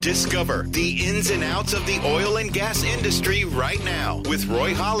Discover the ins and outs of the oil and gas industry right now with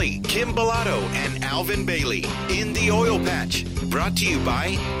Roy Holly, Kim Bellotto, and Alvin Bailey in the Oil Patch. Brought to you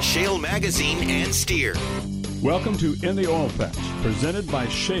by Shale Magazine and Steer. Welcome to In the Oil Patch, presented by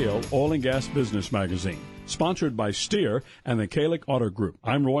Shale Oil and Gas Business Magazine. Sponsored by Steer and the Kalik Auto Group.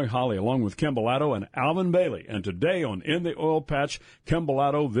 I'm Roy Holly along with Kim Bellotto and Alvin Bailey. And today on In the Oil Patch, Kim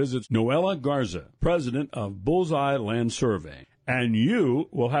Bellotto visits Noella Garza, president of Bullseye Land Survey. And you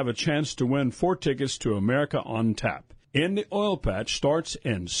will have a chance to win 4 tickets to America on Tap. In the Oil Patch starts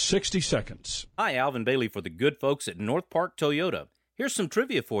in 60 seconds. Hi, Alvin Bailey for the good folks at North Park Toyota. Here's some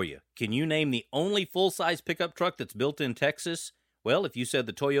trivia for you. Can you name the only full-size pickup truck that's built in Texas? Well, if you said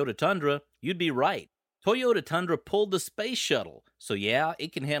the Toyota Tundra, you'd be right. Toyota Tundra pulled the space shuttle, so yeah,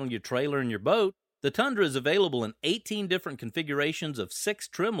 it can handle your trailer and your boat. The Tundra is available in 18 different configurations of 6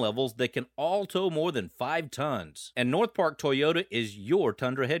 trim levels that can all tow more than 5 tons. And North Park Toyota is your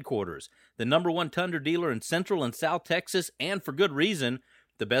Tundra headquarters, the #1 Tundra dealer in Central and South Texas, and for good reason.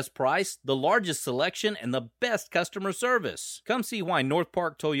 The best price, the largest selection, and the best customer service. Come see why North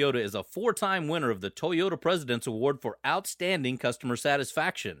Park Toyota is a 4-time winner of the Toyota President's Award for Outstanding Customer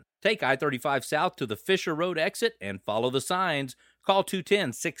Satisfaction. Take I-35 South to the Fisher Road exit and follow the signs. Call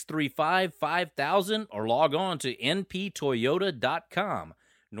 210-635-5000 or log on to nptoyota.com.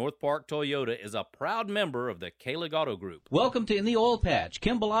 North Park Toyota is a proud member of the Kalik Auto Group. Welcome to In the Oil Patch.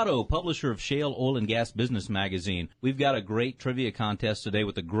 Kim Bellotto, publisher of Shale Oil and Gas Business Magazine. We've got a great trivia contest today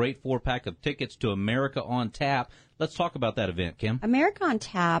with a great 4-pack of tickets to America on Tap. Let's talk about that event, Kim. America on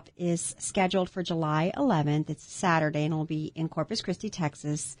Tap is scheduled for July 11th. It's Saturday, and it'll be in Corpus Christi,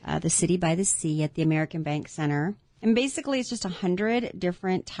 Texas, the city by the sea at the American Bank Center. And basically, it's just 100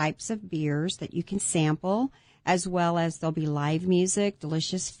 different types of beers that you can sample, as well as there'll be live music,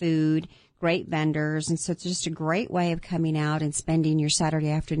 delicious food, great vendors. And so it's just a great way of coming out and spending your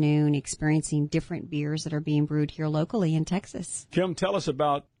Saturday afternoon experiencing different beers that are being brewed here locally in Texas. Kim, tell us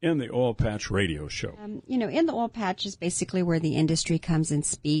about In the Oil Patch radio show. In the Oil Patch is basically where the industry comes and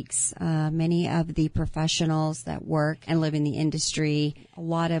speaks. Many of the professionals that work and live in the industry, a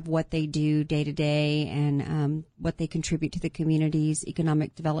lot of what they do day to day and what they contribute to the community's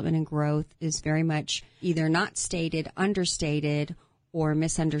economic development and growth is very much either not stated, understated, or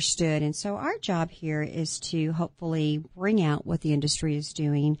misunderstood. And so our job here is to hopefully bring out what the industry is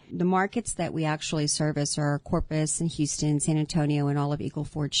doing. The markets that we actually service are Corpus and Houston, San Antonio, and all of Eagle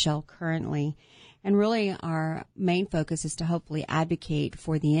Ford Shale currently. And really our main focus is to hopefully advocate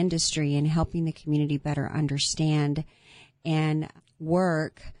for the industry and helping the community better understand and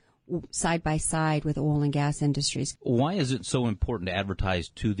work side by side with oil and gas industries. Why is it so important to advertise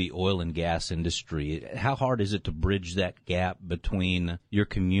to the oil and gas industry? How hard is it to bridge that gap between your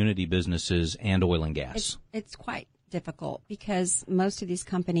community businesses and oil and gas? It's quite difficult because most of these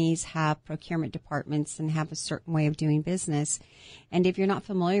companies have procurement departments and have a certain way of doing business. And if you're not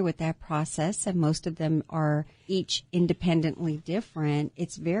familiar with that process, and most of them are each independently different,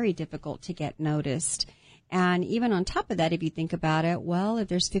 it's very difficult to get noticed. And even on top of that, if you think about it, well, if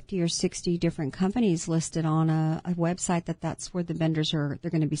there's 50 or 60 different companies listed on a website that's where the vendors they're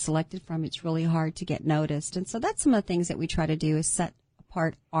going to be selected from, it's really hard to get noticed. And so that's some of the things that we try to do is set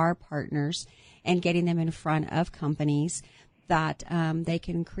apart our partners and getting them in front of companies that they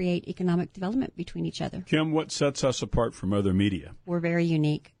can create economic development between each other. Kim, what sets us apart from other media? We're very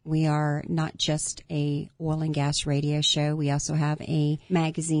unique. We are not just a oil and gas radio show. We also have a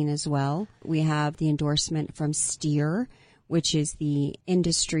magazine as well. We have the endorsement from Steer, which is the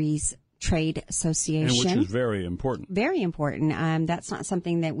industry's trade association. And which is very important. Very important. That's not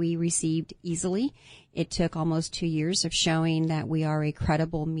something that we received easily. It took almost 2 years of showing that we are a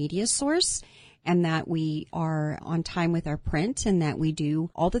credible media source and that we are on time with our print and that we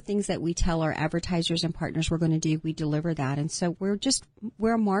do all the things that we tell our advertisers and partners we're going to do, we deliver that. And so we're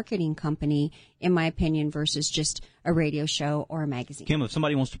a marketing company, in my opinion, versus just a radio show or a magazine. Kim, if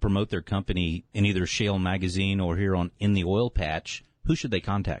somebody wants to promote their company in either Shale Magazine or here on In the Oil Patch, who should they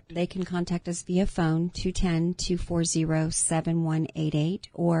contact? They can contact us via phone, 210-240-7188,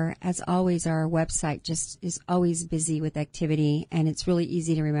 or as always, our website just is always busy with activity, and it's really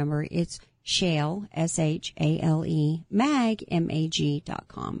easy to remember. It's Shale, S-H-A-L-E, mag,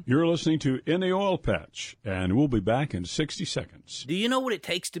 M-A-G.com. You're listening to In the Oil Patch, and we'll be back in 60 seconds. Do you know what it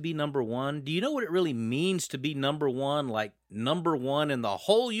takes to be number one? Do you know what it really means to be number one, like number one in the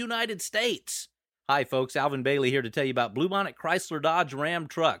whole United States? Hi, folks. Alvin Bailey here to tell you about Bluebonnet Chrysler Dodge Ram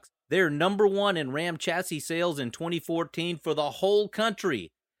trucks. They're number one in Ram chassis sales in 2014 for the whole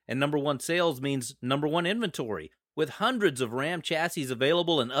country. And number one sales means number one inventory. With hundreds of Ram chassis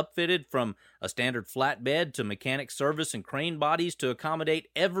available and upfitted from a standard flatbed to mechanic service and crane bodies to accommodate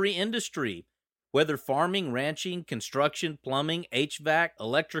every industry. Whether farming, ranching, construction, plumbing, HVAC,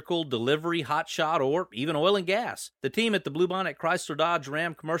 electrical, delivery, hot shot, or even oil and gas, the team at the Bluebonnet Chrysler Dodge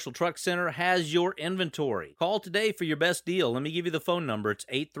Ram Commercial Truck Center has your inventory. Call today for your best deal. Let me give you the phone number. It's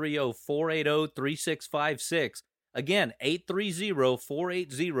 830-480-3656. Again,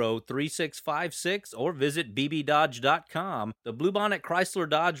 830-480-3656, or visit bbdodge.com. The Bluebonnet Chrysler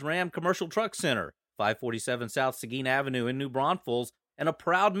Dodge Ram Commercial Truck Center, 547 South Seguin Avenue in New Braunfels, and a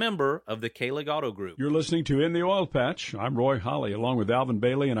proud member of the Kalig Auto Group. You're listening to In the Oil Patch. I'm Roy Holly, along with Alvin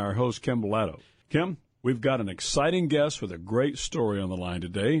Bailey and our host, Kim Bellato. Kim, we've got an exciting guest with a great story on the line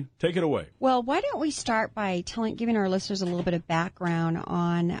today. Take it away. Well, why don't we start by giving our listeners a little bit of background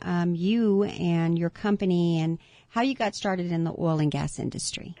on you and your company and how you got started in the oil and gas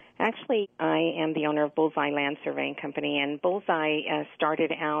industry. Actually, I am the owner of Bullseye Land Surveying Company, and Bullseye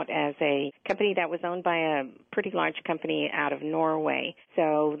started out as a company that was owned by a pretty large company out of Norway.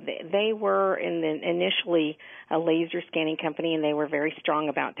 So they were initially a laser scanning company, and they were very strong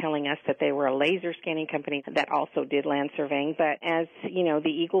about telling us that they were a laser scanning company that also did land surveying. But as, the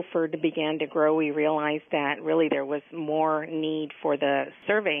Eagle Ford began to grow, we realized that really there was more need for the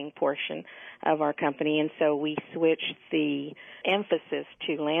surveying portion of our company, and so we switched the emphasis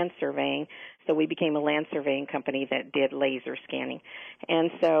to land surveying. So we became a land surveying company that did laser scanning.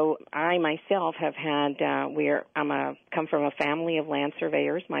 And so I myself have had, come from a family of land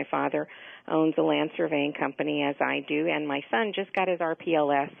surveyors. My father owns a land surveying company, as I do, and my son just got his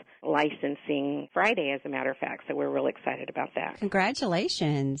RPLS licensing Friday, as a matter of fact, so we're real excited about that.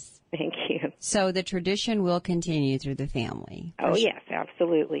 Congratulations. Thank you. So the tradition will continue through the family. Oh, yes,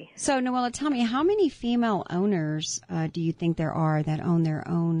 absolutely. So, Noella, tell me, how many female owners do you think there are that own their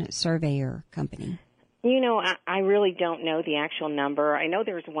own surveyor company? I really don't know the actual number. I know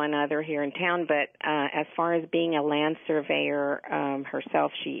there's one other here in town, but as far as being a land surveyor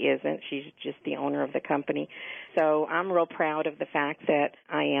herself, she isn't. She's just the owner of the company. So I'm real proud of the fact that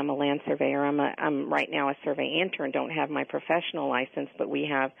I am a land surveyor. I'm right now a survey intern, don't have my professional license, but we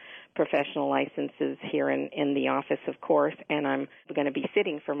have professional licenses here in the office, of course, and I'm going to be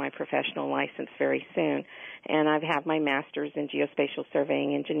sitting for my professional license very soon. And I have my master's in geospatial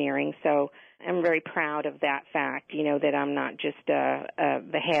surveying engineering, so I'm very proud of that fact, that I'm not just the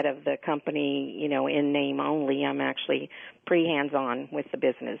head of the company, in name only. I'm actually pretty hands-on with the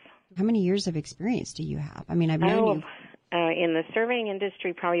business. How many years of experience do you have? I mean, I've known you. In the surveying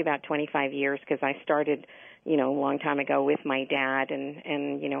industry, probably about 25 years, because I started, a long time ago with my dad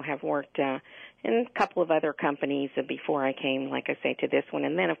and have worked in a couple of other companies before I came, like I say, to this one,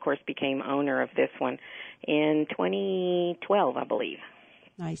 and then, of course, became owner of this one in 2012, I believe.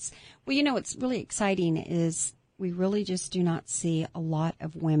 Nice. Well, what's really exciting is we really just do not see a lot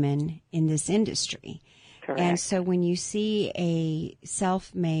of women in this industry. Correct. And so when you see a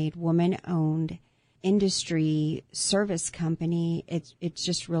self-made, woman-owned industry service company, it's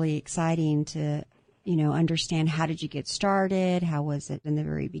just really exciting to, understand how did you get started, how was it in the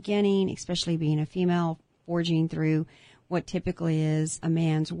very beginning, especially being a female forging through what typically is a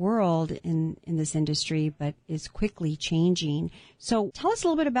man's world in this industry, but is quickly changing. So tell us a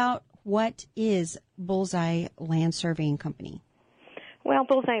little bit about what is Bullseye Land Surveying Company. Well,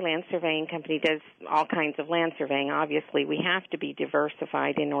 Bullseye Land Surveying Company does all kinds of land surveying. Obviously, we have to be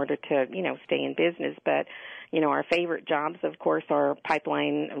diversified in order to, stay in business. But, our favorite jobs, of course, are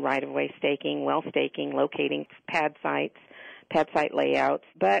pipeline right-of-way staking, well staking, locating pad sites, pad site layouts.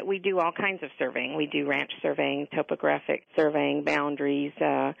 But we do all kinds of surveying. We do ranch surveying, topographic surveying, boundaries,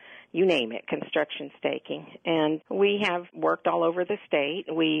 you name it, construction staking. And we have worked all over the state.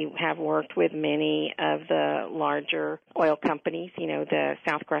 We have worked with many of the larger oil companies, the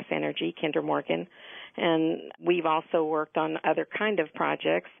Southgrass Energy, Kinder Morgan. And we've also worked on other kind of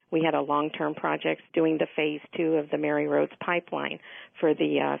projects. We had a long-term project doing the Phase 2 of the Mary Roads pipeline for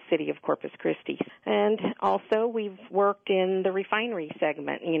the city of Corpus Christi. And also we've worked in the refinery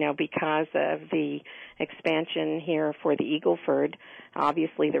segment, because of the expansion here for the Eagle Ford.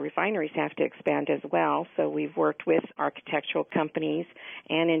 Obviously, the refineries have to expand as well, so we've worked with architectural companies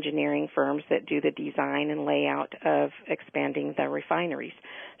and engineering firms that do the design and layout of expanding the refineries.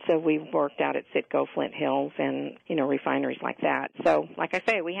 So we've worked out at Citgo, Flint Hills, and, refineries like that. So, like I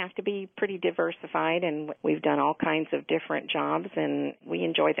say, we have to be pretty diversified, and we've done all kinds of different jobs, and we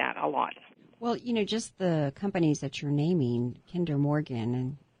enjoy that a lot. Well, just the companies that you're naming, Kinder Morgan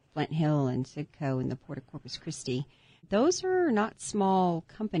and Flint Hill and Citgo and the Port of Corpus Christi, those are not small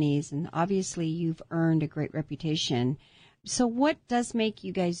companies, and obviously you've earned a great reputation So what does make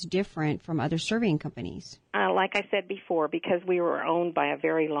you guys different from other surveying companies? Like I said before, because we were owned by a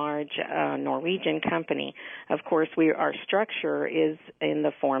very large Norwegian company, of course, our structure is in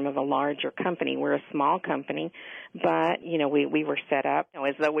the form of a larger company. We're a small company, but, we were set up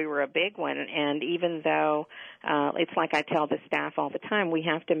as though we were a big one. And even though it's like I tell the staff all the time, we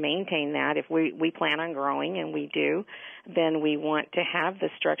have to maintain that. If we plan on growing, and we do, then we want to have the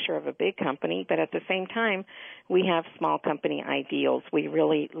structure of a big company, but at the same time, we have small company ideals. We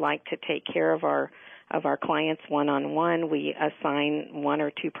really like to take care of our clients one-on-one. We assign 1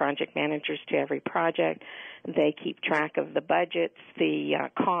 or 2 project managers to every project. They keep track of the budgets, the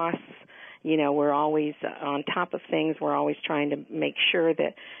costs. We're always on top of things. We're always trying to make sure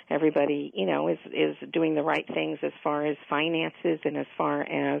that everybody, is doing the right things as far as finances and as far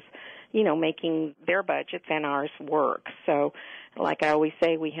as, making their budgets and ours work. So, like I always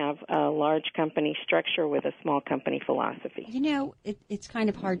say, we have a large company structure with a small company philosophy. It's kind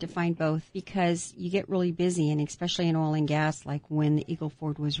of hard to find both because you get really busy, and especially in oil and gas, like when the Eagle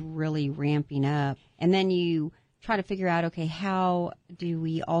Ford was really ramping up. And then you try to figure out, okay, how do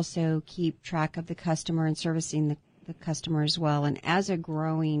we also keep track of the customer and servicing the customer as well? And as a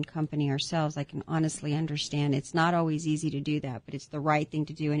growing company ourselves, I can honestly understand it's not always easy to do that, but it's the right thing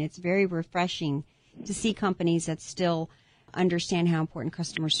to do. And it's very refreshing to see companies that still understand how important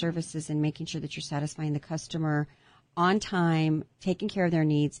customer service is and making sure that you're satisfying the customer on time, taking care of their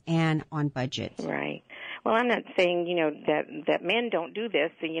needs, and on budget. Right. Well, I'm not saying, that men don't do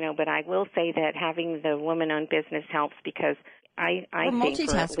this, but I will say that having the woman-owned business helps because I We're think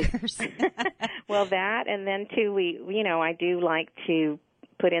multitaskers. Well, that, and then too, I do like to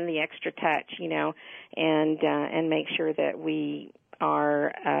put in the extra touch, and make sure that we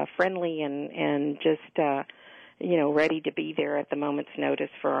are friendly and just ready to be there at the moment's notice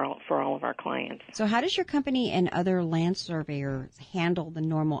for all of our clients. So how does your company and other land surveyors handle the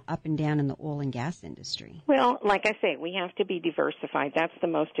normal up and down in the oil and gas industry? Well, like I say, we have to be diversified. That's the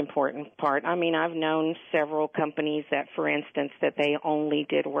most important part. I mean, I've known several companies that, for instance, that they only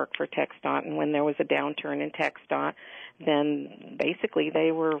did work for TxDOT, and when there was a downturn in TxDOT, then basically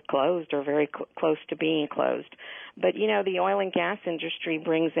they were closed or very close to being closed. But, the oil and gas industry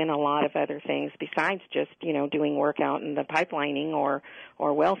brings in a lot of other things besides just, doing work out in the pipelining or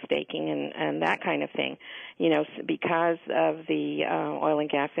well staking and that kind of thing. Because of the oil and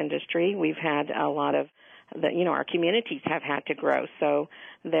gas industry, we've had a lot of our communities have had to grow. So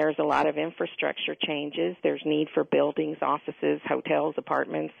there's a lot of infrastructure changes. There's need for buildings, offices, hotels,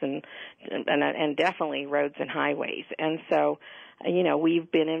 apartments, and definitely roads and highways. And so,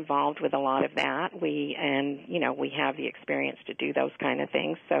 we've been involved with a lot of that. We have the experience to do those kind of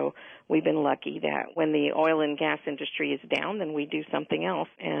things. So we've been lucky that when the oil and gas industry is down, then we do something else,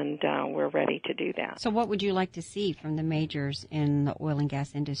 and we're ready to do that. So what would you like to see from the majors in the oil and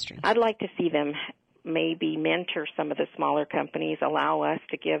gas industry? I'd like to see them maybe mentor some of the smaller companies, allow us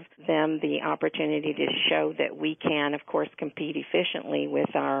to give them the opportunity to show that we can, of course, compete efficiently with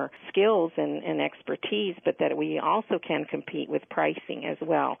our skills and expertise, but that we also can compete with pricing as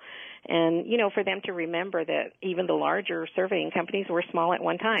well. And, for them to remember that even the larger surveying companies were small at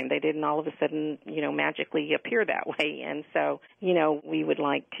one time. They didn't all of a sudden, magically appear that way. And so, we would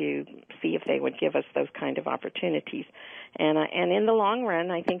like to see if they would give us those kind of opportunities. And in the long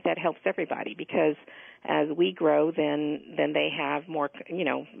run, I think that helps everybody because as we grow, then they have more,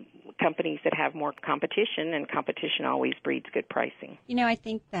 companies that have more competition, and competition always breeds good pricing. I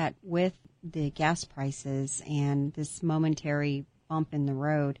think that with the gas prices and this momentary bump in the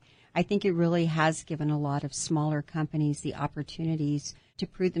road, I think it really has given a lot of smaller companies the opportunities to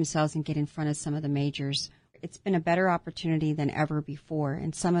prove themselves and get in front of some of the majors. It's been a better opportunity than ever before.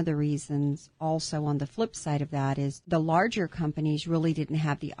 And some of the reasons also on the flip side of that is the larger companies really didn't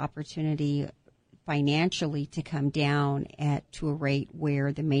have the opportunity financially to come down to a rate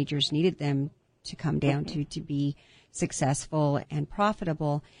where the majors needed them to come down to be successful and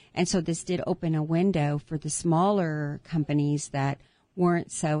profitable. And so this did open a window for the smaller companies that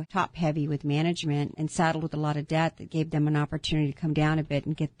weren't so top heavy with management and saddled with a lot of debt that gave them an opportunity to come down a bit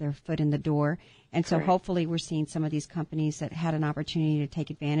and get their foot in the door. And so hopefully we're seeing some of these companies that had an opportunity to take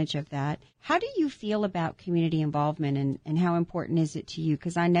advantage of that. How do you feel about community involvement and how important is it to you?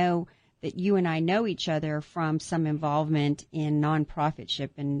 Because I know that you and I know each other from some involvement in nonprofitship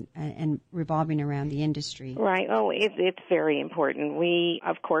and revolving around the industry. Right. Oh, it's very important. We,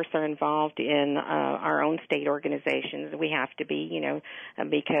 of course, are involved in our own state organizations. We have to be,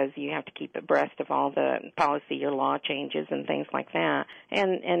 because you have to keep abreast of all the policy or law changes and things like that.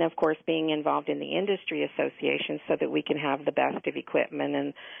 And of course, being involved in the industry association so that we can have the best of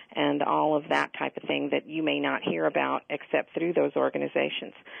equipment and all of that type of thing that you may not hear about except through those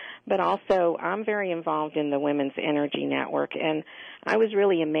organizations. But also, I'm very involved in the Women's Energy Network, and I was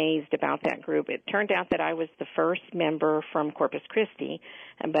really amazed about that group. It turned out that I was the first member from Corpus Christi,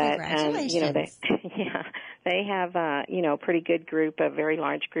 but congratulations. They have a pretty good group, a very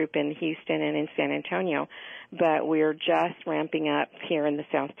large group in Houston and in San Antonio. But we're just ramping up here in the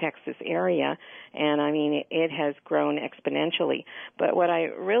South Texas area, and I mean it has grown exponentially. But what I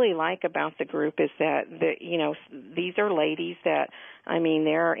really like about the group is that these are ladies that, I mean,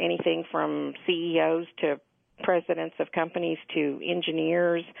 they're anything from CEOs to presidents of companies to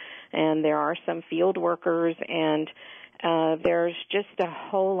engineers, and there are some field workers, and there's just a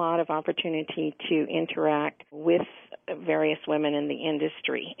whole lot of opportunity to interact with various women in the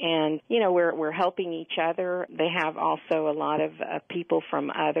industry. And, we're helping each other. They have also a lot of people from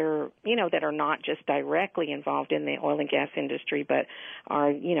other, that are not just directly involved in the oil and gas industry, but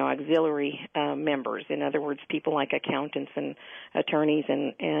are, auxiliary members. In other words, people like accountants and attorneys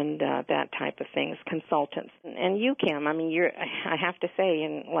and that type of things, consultants. And you, Kim, I mean, I have to say,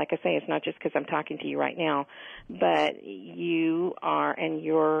 and like I say, it's not just because I'm talking to you right now, but you are, and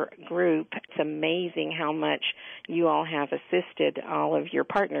your group, it's amazing how much you all have assisted all of your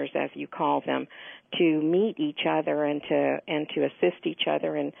partners, as you call them, to meet each other and to assist each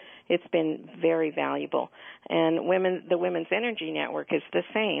other, and it's been very valuable. And the Women's Energy Network is the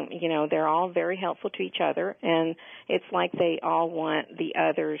same. They're all very helpful to each other, and it's like they all want the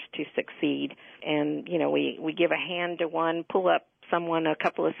others to succeed. And we give a hand to one, pull up someone a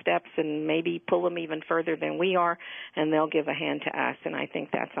couple of steps and maybe pull them even further than we are, and they'll give a hand to us, and I think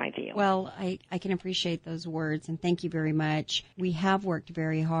that's ideal. Well, I can appreciate those words, and thank you very much. We have worked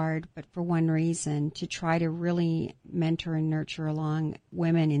very hard, but for one reason, to try to really mentor and nurture along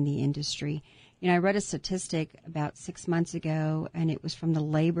women in the industry. I read a statistic about 6 months ago, and it was from the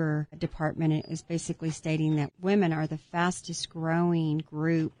Labor Department. It was basically stating that women are the fastest growing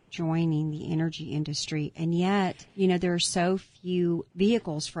group joining the energy industry. And yet, there are so few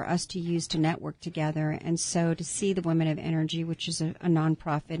vehicles for us to use to network together. And so to see the Women of Energy, which is a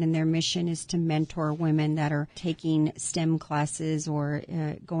nonprofit, and their mission is to mentor women that are taking STEM classes or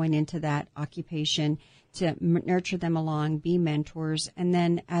going into that occupation, to nurture them along, be mentors. And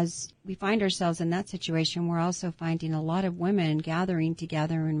then as we find ourselves in that situation, we're also finding a lot of women gathering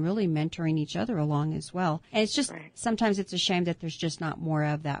together and really mentoring each other along as well. And it's just, sometimes it's a shame that there's just not more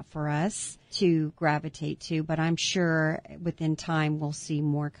of that for us to gravitate to, but I'm sure within time we'll see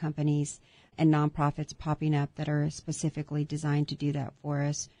more companies and nonprofits popping up that are specifically designed to do that for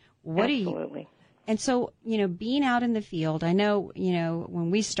us. Absolutely. And so, being out in the field, I know, when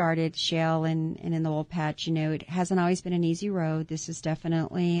we started Shale and in the oil patch, it hasn't always been an easy road. This is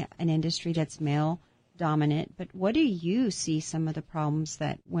definitely an industry that's male dominant. But what do you see some of the problems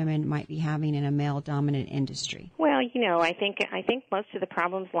that women might be having in a male dominant industry? Well, I think most of the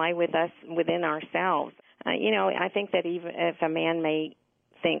problems lie within ourselves. I think that even if a man may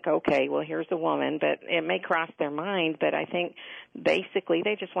think, okay, well, here's a woman, but it may cross their mind, but I think basically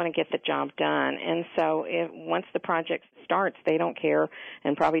they just want to get the job done. And so once the project starts, they don't care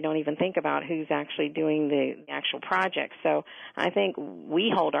and probably don't even think about who's actually doing the actual project. So I think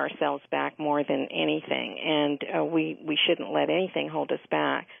we hold ourselves back more than anything, and we shouldn't let anything hold us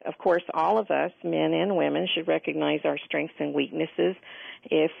back. Of course, all of us, men and women, should recognize our strengths and weaknesses.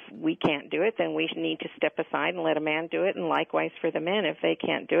 If we can't do it, then we need to step aside and let a man do it, and likewise for the men. If they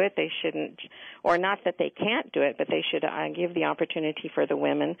can't do it, they shouldn't, or not that they can't do it, but they should give the opportunity for the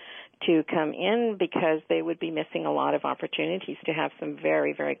women to come in, because they would be missing a lot of opportunities to have some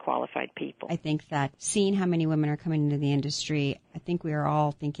very, very qualified people. I think that seeing how many women are coming into the industry, I think we are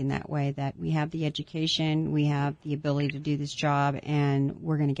all thinking that way, that we have the education, we have the ability to do this job, and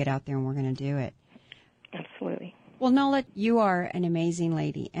we're going to get out there and we're going to do it. Absolutely. Well, Nola, you are an amazing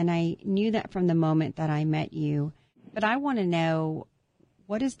lady, and I knew that from the moment that I met you. But I want to know,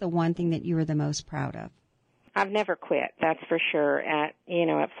 what is the one thing that you are the most proud of? I've never quit, that's for sure. At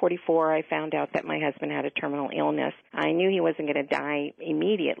 44, I found out that my husband had a terminal illness. I knew he wasn't going to die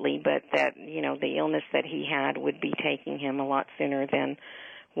immediately, but that, the illness that he had would be taking him a lot sooner than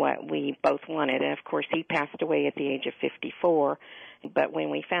what we both wanted. And, of course, he passed away at the age of 54. But when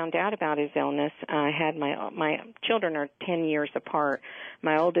we found out about his illness, I had my children are 10 years apart.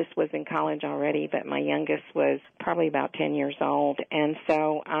 My oldest was in college already, but my youngest was probably about 10 years old. And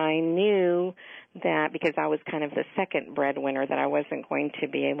so I knew that because I was kind of the second breadwinner that I wasn't going to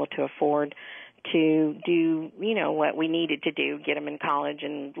be able to afford to do, what we needed to do, get them in college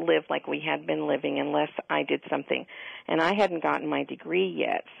and live like we had been living unless I did something. And I hadn't gotten my degree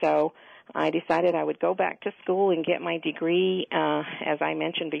yet. So I decided I would go back to school and get my degree. As I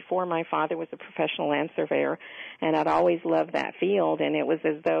mentioned before, my father was a professional land surveyor, and I'd always loved that field, and it was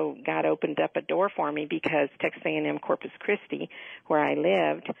as though God opened up a door for me because Texas A&M Corpus Christi, where I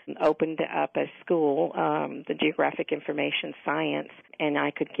lived, opened up a school, the Geographic Information Science, and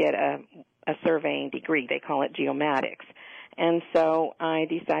I could get a surveying degree. They call it geomatics. And so I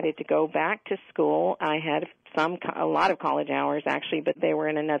decided to go back to school. I had a lot of college hours actually, but they were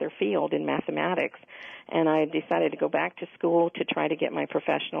in another field in mathematics. And I decided to go back to school to try to get my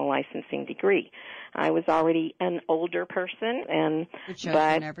professional licensing degree. I was already an older person,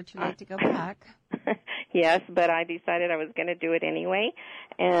 but never too late to go back. Yes, but I decided I was going to do it anyway,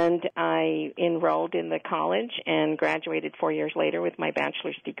 and I enrolled in the college and graduated 4 years later with my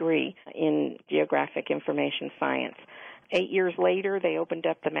bachelor's degree in Geographic Information Science. 8 years later, they opened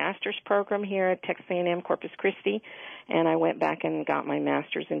up the master's program here at Texas A&M Corpus Christi, and I went back and got my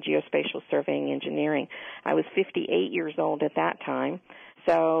master's in geospatial surveying engineering. I was 58 years old at that time.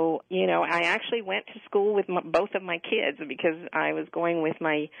 So, I actually went to school with both of my kids because I was going with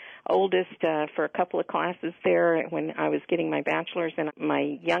my oldest for a couple of classes there when I was getting my bachelor's, and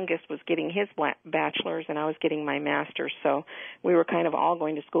my youngest was getting his bachelor's, and I was getting my master's. So we were kind of all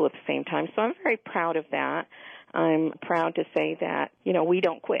going to school at the same time. So I'm very proud of that. I'm proud to say that, we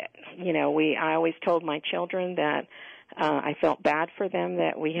don't quit. I always told my children that I felt bad for them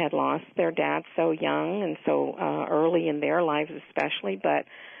that we had lost their dad so young and so early in their lives especially, but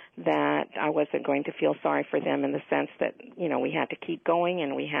that I wasn't going to feel sorry for them in the sense that, we had to keep going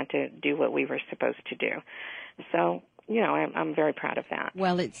and we had to do what we were supposed to do. So, I'm very proud of that.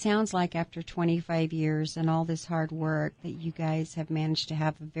 Well, it sounds like after 25 years and all this hard work that you guys have managed to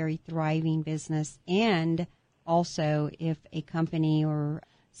have a very thriving business, and also if a company or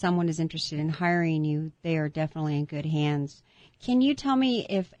someone is interested in hiring you, they are definitely in good hands. Can you tell me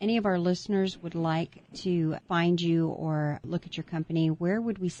if any of our listeners would like to find you or look at your company, where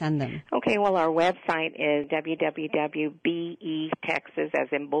would we send them? Okay, well, our website is www.betexas, as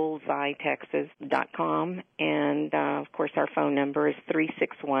in bullseye, Texas.com. And, of course, our phone number is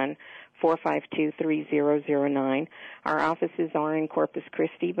 361-452-3009. Our offices are in Corpus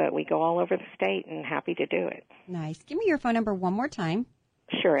Christi, but we go all over the state and happy to do it. Nice. Give me your phone number one more time.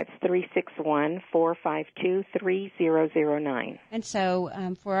 Sure, it's 361-452-3009. And so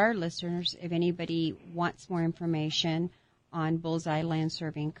for our listeners, if anybody wants more information on Bullseye Land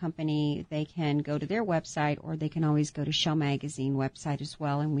Surveying Company, they can go to their website, or they can always go to Shale Magazine website as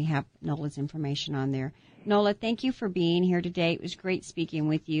well, and we have Nola's information on there. Nola, thank you for being here today. It was great speaking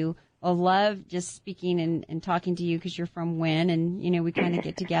with you. I love just speaking and talking to you because you're from Wynn, and, we kind of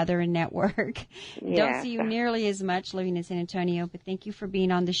get together and network. Yeah. Don't see you nearly as much living in San Antonio, but thank you for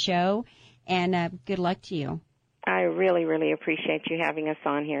being on the show, and good luck to you. I really, really appreciate you having us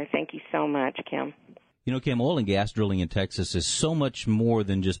on here. Thank you so much, Kim. Kim, oil and gas drilling in Texas is so much more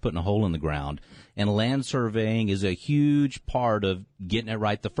than just putting a hole in the ground, and land surveying is a huge part of getting it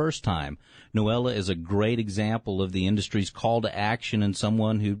right the first time. Noella is a great example of the industry's call to action and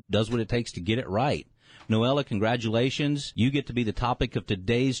someone who does what it takes to get it right. Noella, congratulations. You get to be the topic of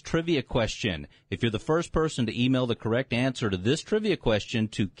today's trivia question. If you're the first person to email the correct answer to this trivia question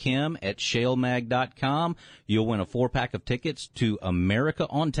to kim@shalemag.com, you'll win a 4-pack of tickets to America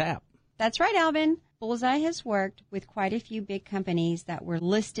on Tap. That's right, Alvin. Bullseye has worked with quite a few big companies that were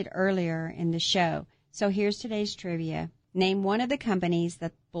listed earlier in the show. So here's today's trivia. Name one of the companies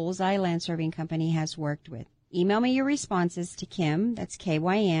that Bullseye Land Surveying Company has worked with. Email me your responses to Kim, that's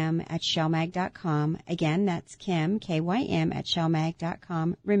KYM, @shalemag.com. Again, that's Kim, KYM,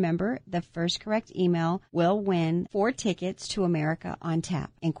 @shalemag.com. Remember, the first correct email will win 4 tickets to America on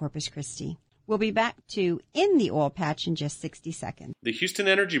Tap in Corpus Christi. We'll be back to In the Oil Patch in just 60 seconds. The Houston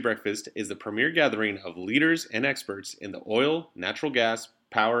Energy Breakfast is the premier gathering of leaders and experts in the oil, natural gas,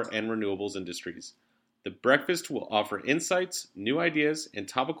 power, and renewables industries. The breakfast will offer insights, new ideas, and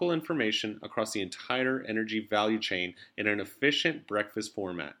topical information across the entire energy value chain in an efficient breakfast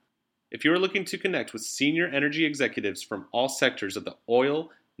format. If you are looking to connect with senior energy executives from all sectors of the oil,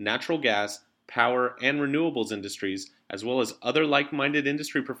 natural gas, power, and renewables industries, as well as other like-minded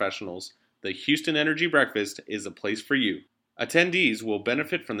industry professionals, the Houston Energy Breakfast is the place for you. Attendees will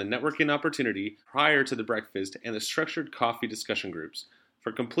benefit from the networking opportunity prior to the breakfast and the structured coffee discussion groups.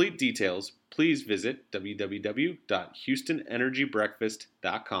 For complete details, please visit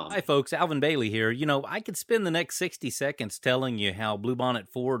www.houstonenergybreakfast.com. Hi folks, Alvin Bailey here. I could spend the next 60 seconds telling you how Bluebonnet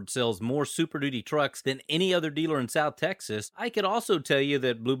Ford sells more Super Duty trucks than any other dealer in South Texas. I could also tell you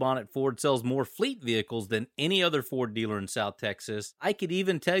that Bluebonnet Ford sells more fleet vehicles than any other Ford dealer in South Texas. I could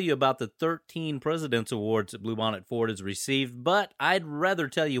even tell you about the 13 President's Awards that Bluebonnet Ford has received, but I'd rather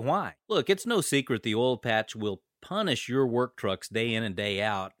tell you why. Look, it's no secret the oil patch will punish your work trucks day in and day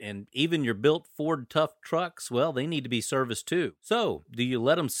out, and even your built Ford Tough trucks, well, they need to be serviced too. So, do you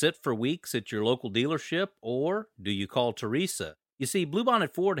let them sit for weeks at your local dealership, or do you call Teresa? You see,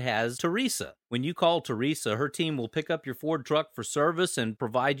 Bluebonnet Ford has Teresa. When you call Teresa, her team will pick up your Ford truck for service and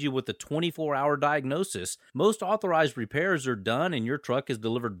provide you with a 24-hour diagnosis. Most authorized repairs are done and your truck is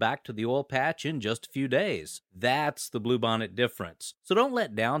delivered back to the oil patch in just a few days. That's the Bluebonnet difference. So don't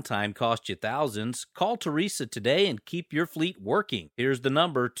let downtime cost you thousands. Call Teresa today and keep your fleet working. Here's the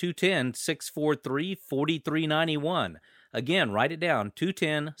number, 210-643-4391. Again, write it down,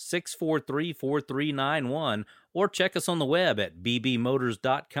 210-643-4391, or check us on the web at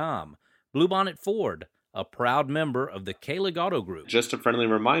bbmotors.com. Bluebonnet Ford, a proud member of the Kalig Auto Group. Just a friendly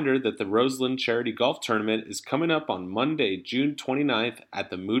reminder that the Roseland Charity Golf Tournament is coming up on Monday, June 29th at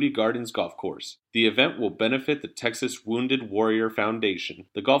the Moody Gardens Golf Course. The event will benefit the Texas Wounded Warrior Foundation.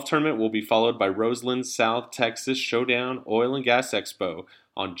 The golf tournament will be followed by Roseland South Texas Showdown Oil and Gas Expo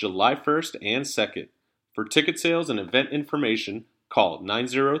on July 1st and 2nd. For ticket sales and event information, call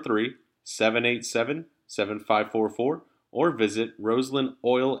 903-787-7544 or visit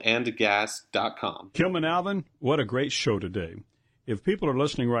roselandoilandgas.com. Kim and Alvin, what a great show today. If people are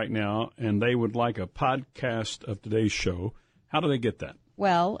listening right now and they would like a podcast of today's show, how do they get that?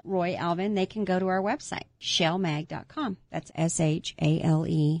 Well, Roy, Alvin, they can go to our website, shalemag.com. That's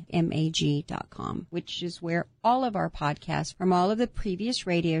SHALEMAG.com, which is where all of our podcasts from all of the previous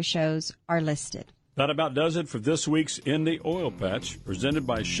radio shows are listed. That about does it for this week's In the Oil Patch, presented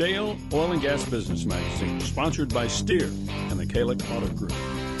by Shale Oil and Gas Business Magazine, sponsored by Steer and the Kalig Auto Group.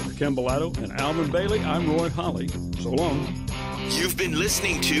 For Kim Bellato and Alvin Bailey, I'm Roy Holly. So long. You've been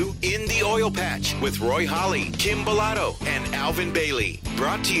listening to In the Oil Patch with Roy Holly, Kim Bellato, and Alvin Bailey.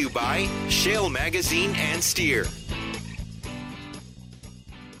 Brought to you by Shale Magazine and Steer.